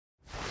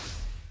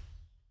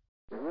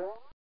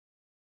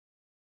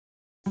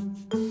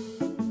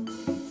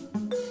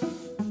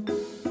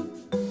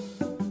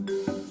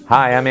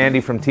Hi, I'm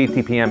Andy from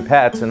TTPM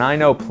Pets, and I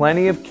know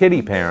plenty of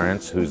kitty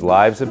parents whose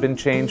lives have been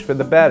changed for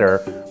the better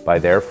by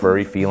their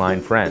furry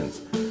feline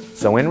friends.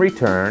 So in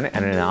return,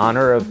 and in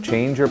honor of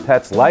Change Your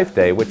Pet's Life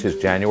Day, which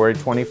is January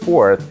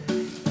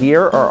 24th,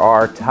 here are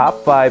our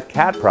top 5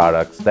 cat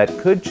products that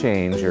could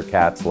change your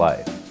cat's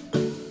life.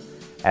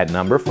 At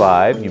number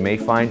 5, you may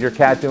find your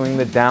cat doing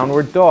the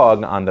downward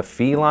dog on the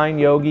Feline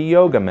Yogi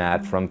yoga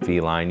mat from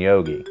Feline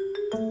Yogi.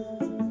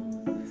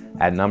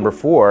 At number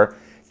 4,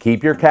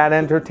 keep your cat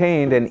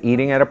entertained and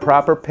eating at a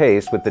proper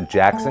pace with the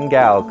Jackson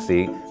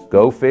Galaxy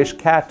Go Fish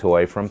cat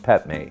toy from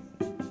Petmate.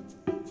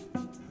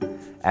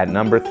 At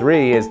number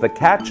 3 is the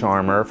Cat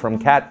Charmer from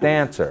Cat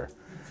Dancer.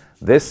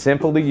 This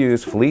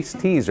simple-to-use fleece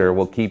teaser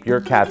will keep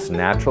your cat's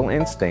natural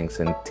instincts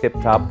in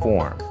tip-top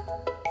form.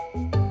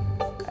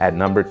 At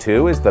number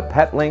 2 is the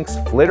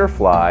PetLinks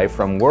Flitterfly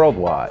from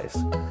Worldwise.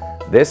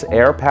 This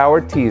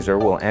air-powered teaser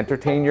will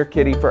entertain your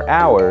kitty for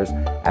hours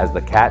as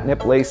the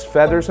catnip-laced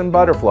feathers and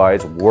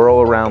butterflies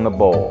whirl around the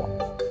bowl.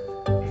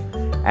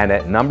 And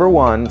at number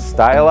 1,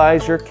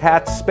 stylize your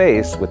cat's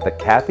space with the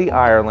Kathy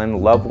Ireland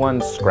Loved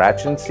Ones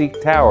Scratch and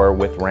Seek Tower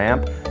with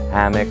ramp,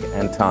 hammock,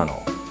 and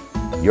tunnel.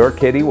 Your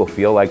kitty will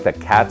feel like the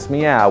cat's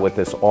meow with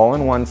this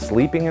all-in-one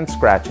sleeping and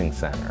scratching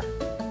center.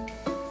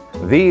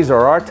 These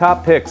are our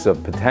top picks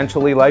of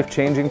potentially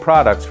life-changing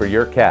products for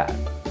your cat.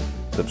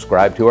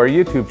 Subscribe to our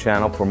YouTube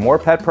channel for more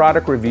pet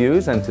product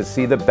reviews, and to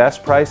see the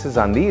best prices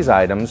on these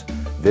items,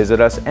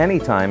 visit us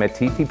anytime at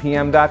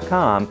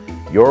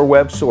ttpm.com, your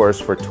web source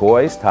for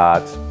toys,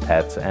 tots,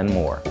 pets, and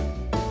more.